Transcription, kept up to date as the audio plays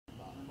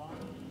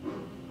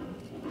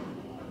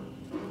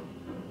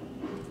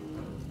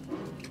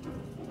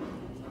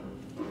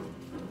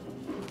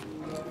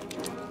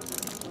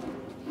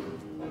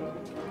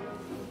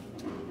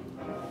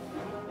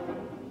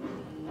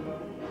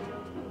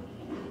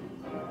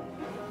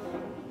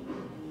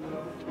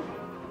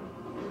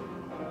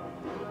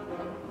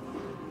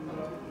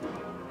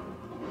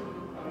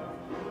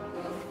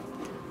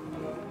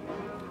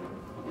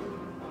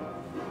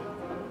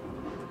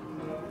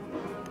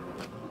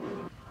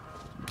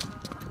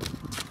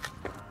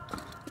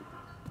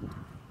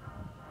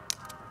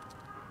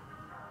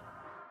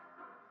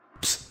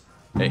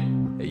Hey,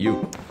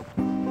 you.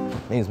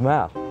 Name's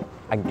Mal.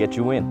 I can get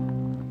you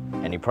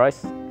in. Any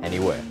price,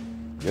 anywhere.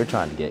 You're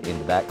trying to get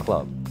into that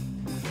club.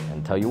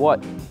 And tell you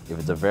what, if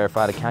it's a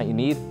verified account you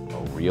need, a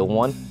real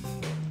one,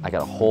 I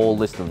got a whole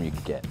list of them you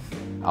can get.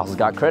 I also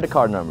got credit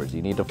card numbers.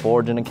 You need to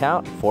forge an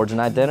account, forge an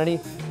identity.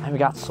 I even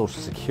got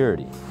social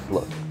security.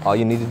 Look, all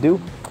you need to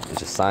do is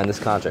just sign this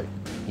contract.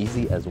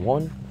 Easy as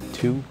 1,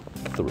 2,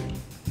 3.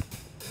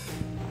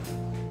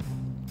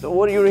 So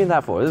what are you reading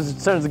that for? This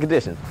is terms and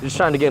conditions. You're just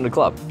trying to get in the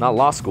club, not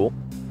law school.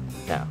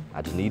 Now,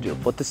 I just need you to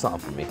put this on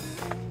for me.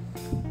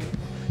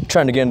 You're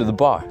trying to get into the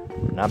bar,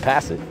 not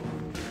pass it.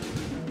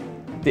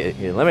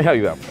 Here, let me help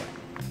you out.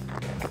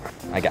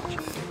 I got you.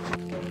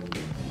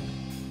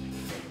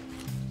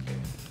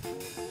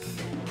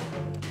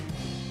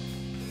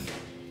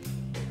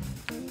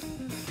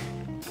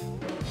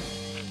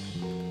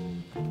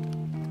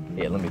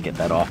 Here, let me get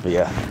that off of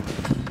you.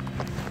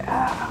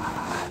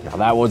 Now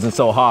that wasn't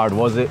so hard,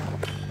 was it?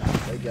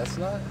 I guess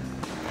not.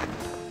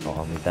 Oh,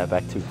 I'll need that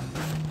back too.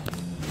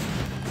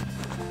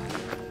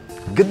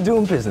 Good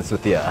doing business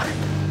with you.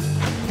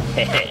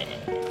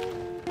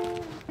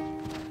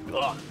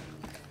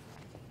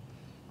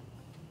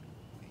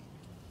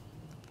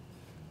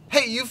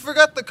 Hey, you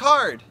forgot the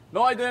card.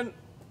 No, I didn't.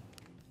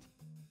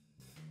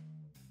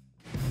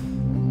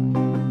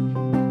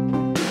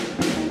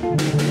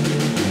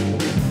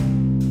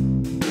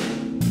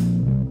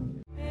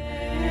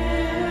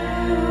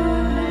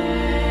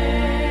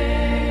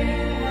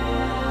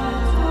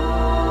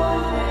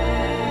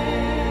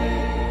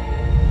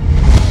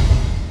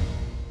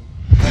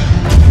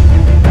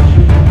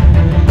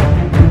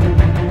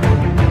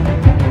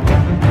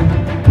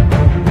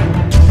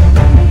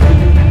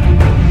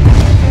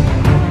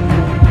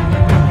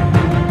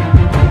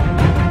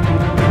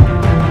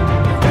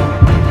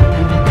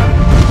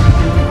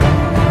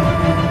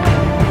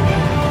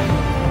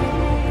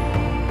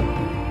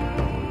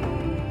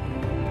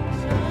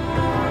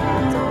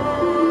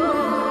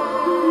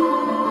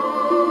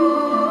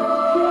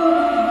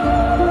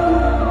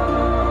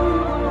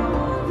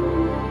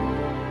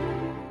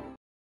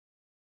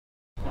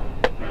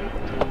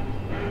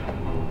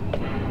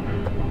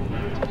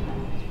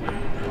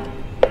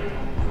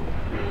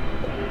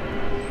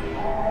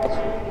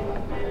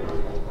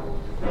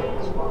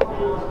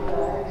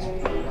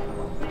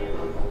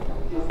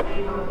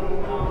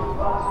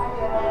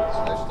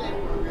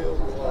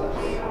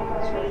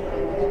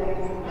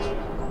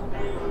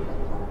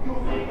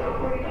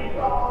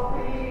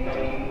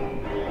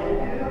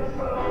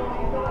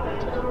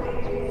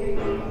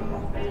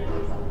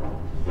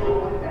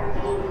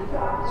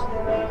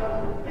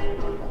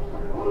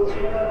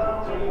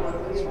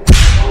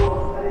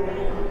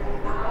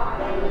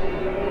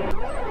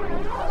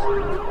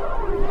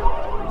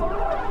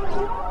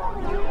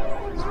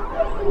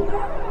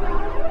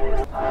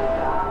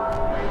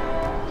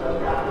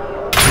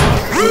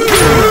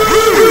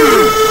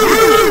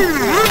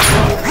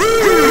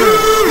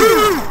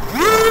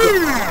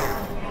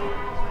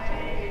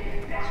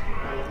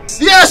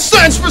 Yes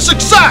stands for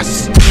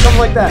success! Something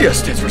like that. The S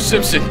stands for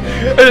Simpson,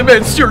 and it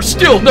means you're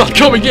still not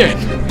coming in.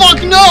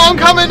 Fuck no, I'm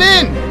coming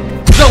in!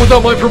 Not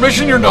without my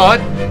permission, you're not.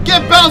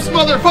 Get bounced,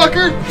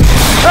 motherfucker!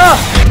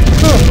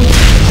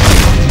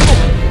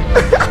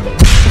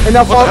 And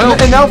now fall.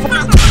 And now.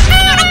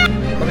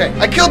 Okay,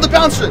 I killed the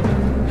bouncer.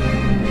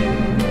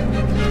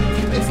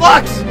 It's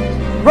locked.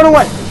 Run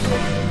away.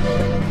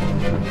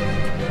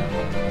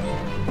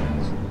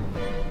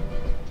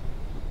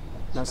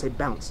 Now say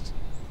bounced.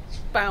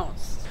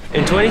 Bounced.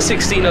 In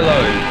 2016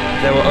 alone,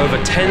 there were over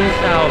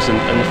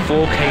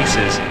 10,004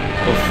 cases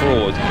of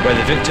fraud where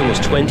the victim was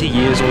 20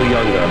 years or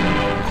younger,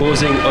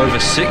 causing over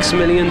 $6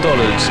 million of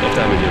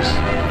damages.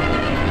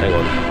 Hang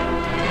on.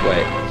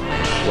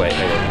 Wait,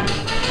 hang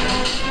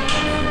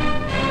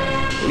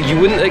on. You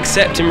wouldn't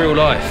accept in real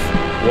life.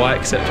 Why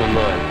accept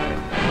online?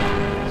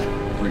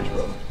 Breach,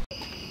 brother.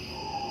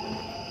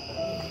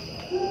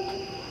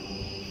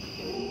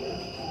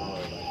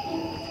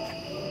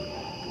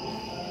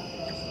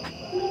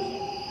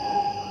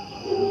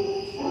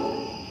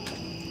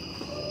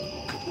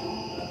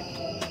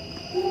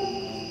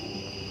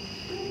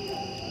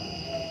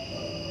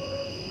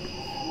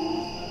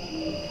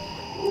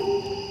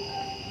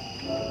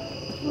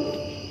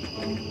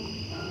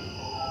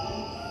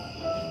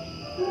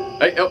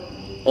 Hey, oh,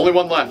 only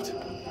one left.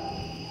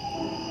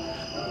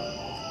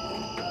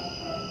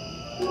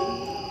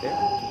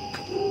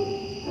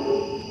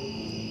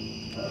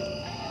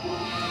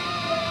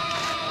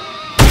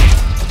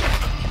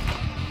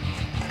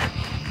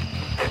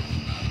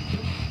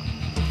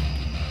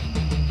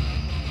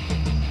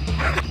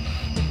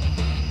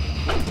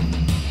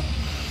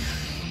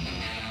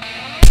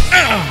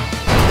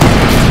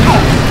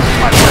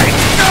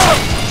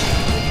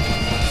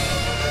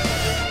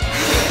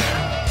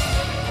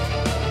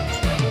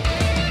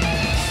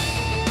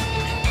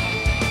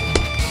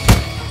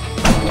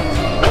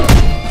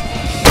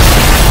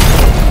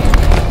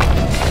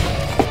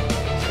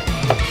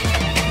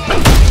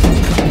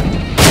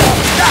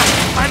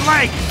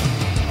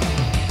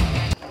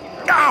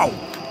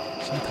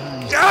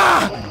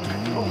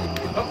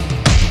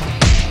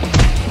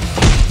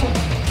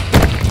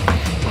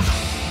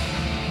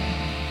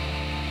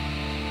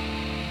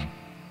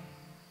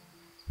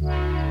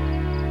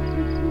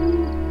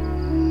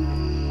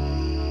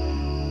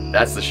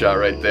 That's the shot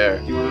right there.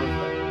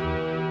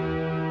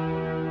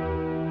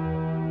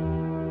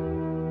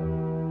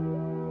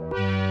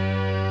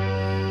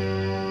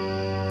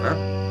 Huh?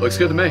 Looks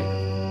good to me.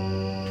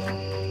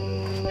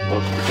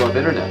 Welcome to Club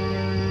Internet.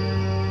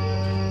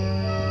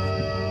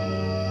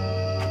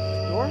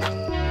 Yours?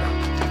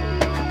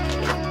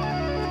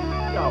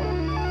 Go.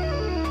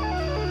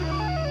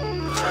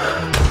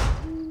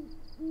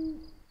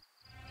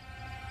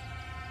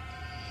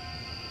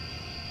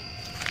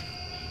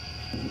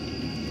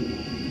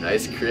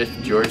 Nice crisp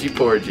Georgie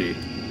Porgy.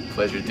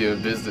 Pleasure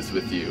doing business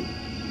with you,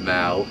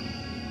 Mal.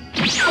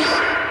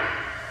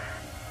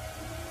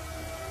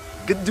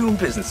 Good doing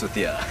business with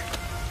ya.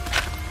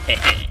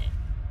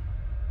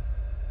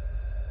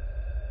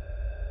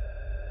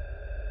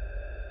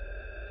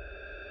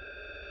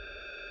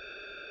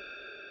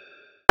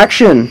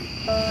 Action!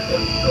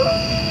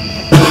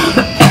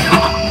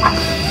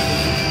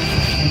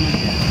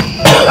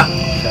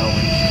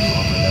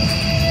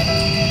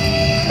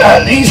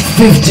 At least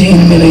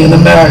 15 million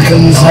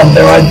Americans had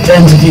their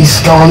identity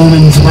stolen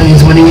in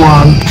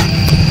 2021.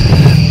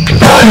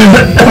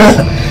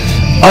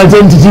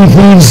 Identity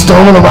thieves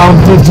stole around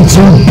 $52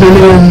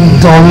 billion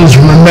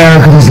from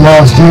Americans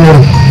last year,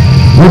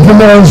 with the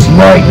most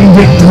likely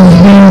victims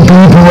being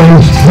people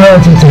aged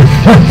 30 to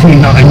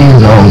 39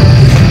 years old.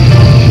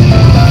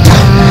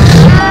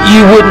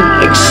 You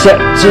wouldn't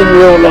accept in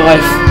real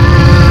life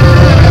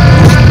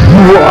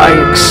what I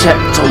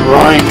accept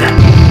online.